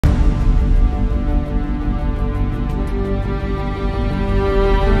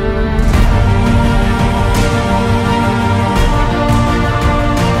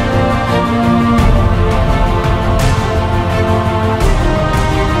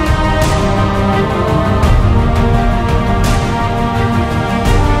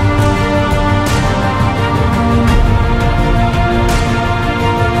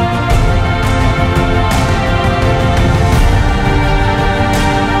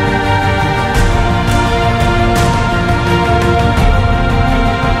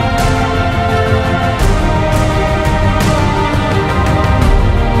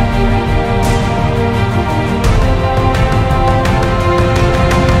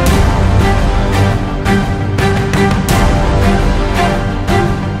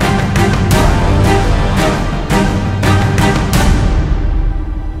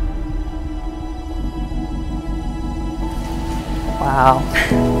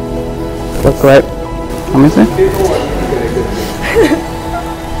Look great. Let me see.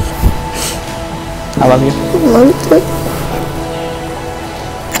 I love you. I love you too.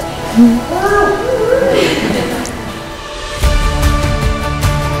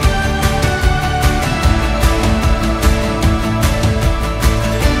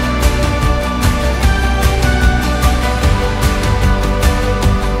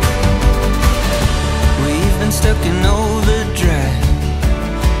 We've been stuck in overdrive,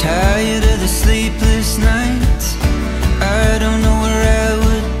 tired of the sleepless nights. I don't know where I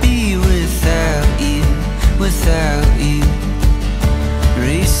would be without you, without you.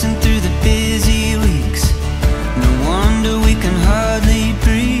 Racing through the busy weeks, no wonder we can hardly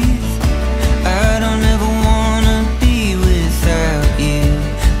breathe. I don't ever wanna be without you,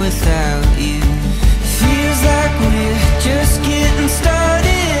 without you. Feels like we're just getting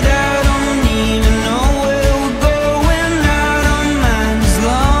started. I don't even know where we're going. I don't mind as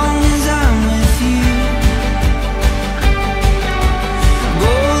long as I'm with you.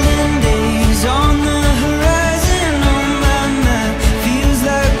 Golden days on the horizon, on my mind. Feels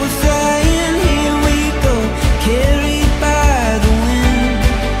like we're flying, here we go, carried by the wind.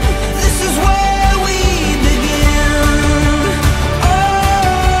 This is where we begin. Oh,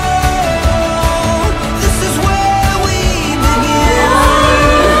 this is where we begin.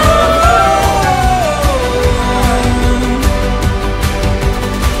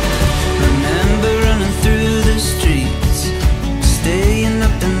 Remember running through the streets, staying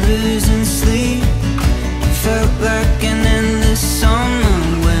up and losing sleep. Felt like an endless summer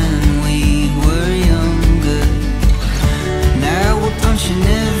when we were younger. Now we're punching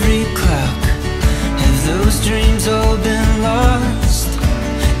every clock. Have those dreams all been lost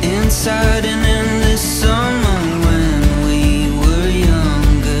inside an endless summer when we were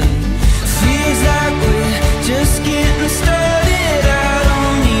younger? Feels like we're just getting started. I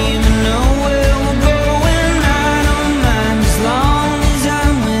don't even know where we're going. I don't mind as long as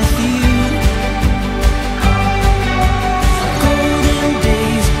I'm with you. Golden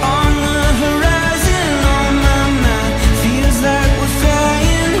days on the horizon, on my mind. Feels like we're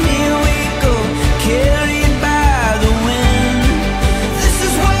flying, here we go, carried by the wind. This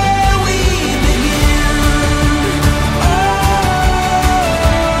is where we begin.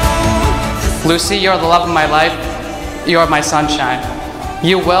 Lucy, you're the love of my life. You're my sunshine.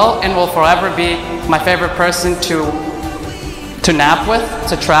 You will and will forever be my favorite person to nap with,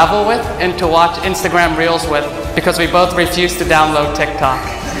 to travel with, and to watch Instagram Reels with, because we both refuse to download TikTok.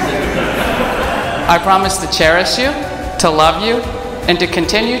 I promise to cherish you, to love you, and to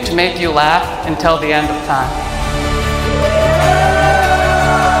continue to make you laugh until the end of time.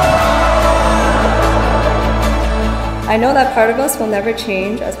 I know that part of us will never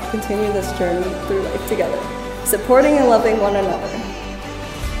change as we continue this journey through life together, supporting and loving one another.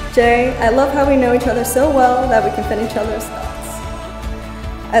 Jay, I love how we know each other so well that we can fit each other's thoughts.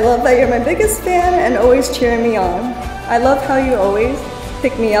 I love that you're my biggest fan and always cheering me on. I love how you always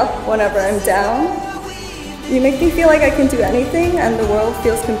pick me up whenever I'm down. You make me feel like I can do anything and the world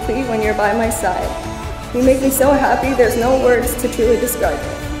feels complete when you're by my side. You make me so happy there's no words to truly describe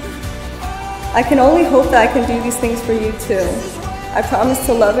it. I can only hope that I can do these things for you too. I promise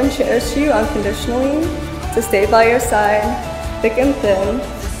to love and cherish you unconditionally, to stay by your side, thick and thin.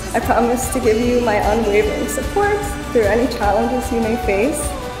 I promise to give you my unwavering support through any challenges you may face,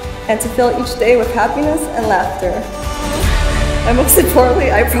 and to fill each day with happiness and laughter. And most importantly,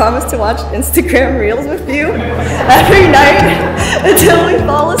 I promise to watch Instagram Reels with you every night until we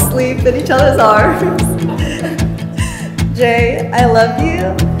fall asleep in each other's arms. Jay, I love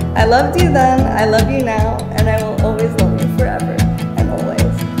you. I loved you then, I love you now, and I will always love you forever and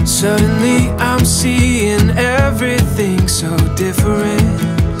always. Suddenly I'm seeing everything so different.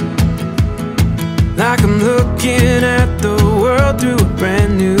 Like I'm looking at the world through a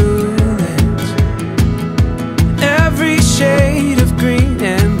brand new lens. Every shade of green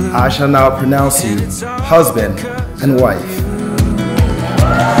and blue. I shall now pronounce you husband and wife.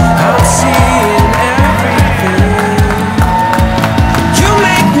 I'm seeing everything. You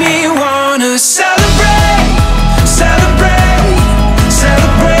make me wanna celebrate, celebrate,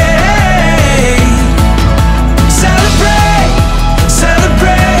 celebrate, celebrate,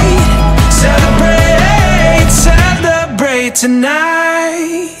 celebrate, celebrate, celebrate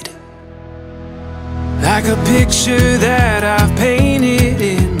tonight. Like a picture that I've painted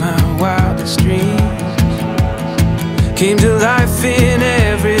in my wildest dreams, came to life in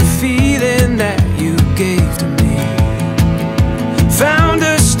every feeling that you gave to me. Found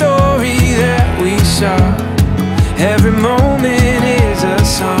a story that we saw. Every moment is a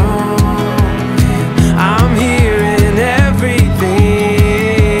song. I'm hearing everything.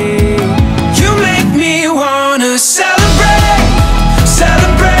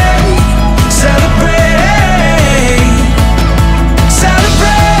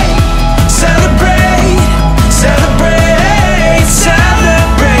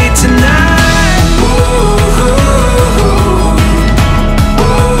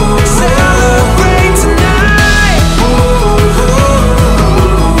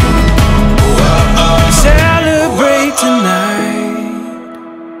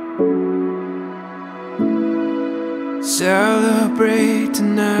 celebrate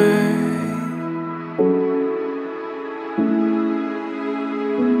tonight.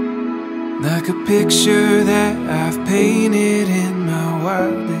 Like a picture that I've painted in my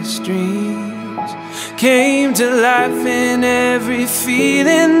wildest dreams, came to life in every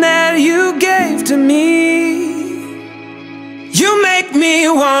feeling that you gave to me. You make me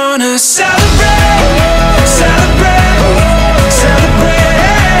wanna celebrate.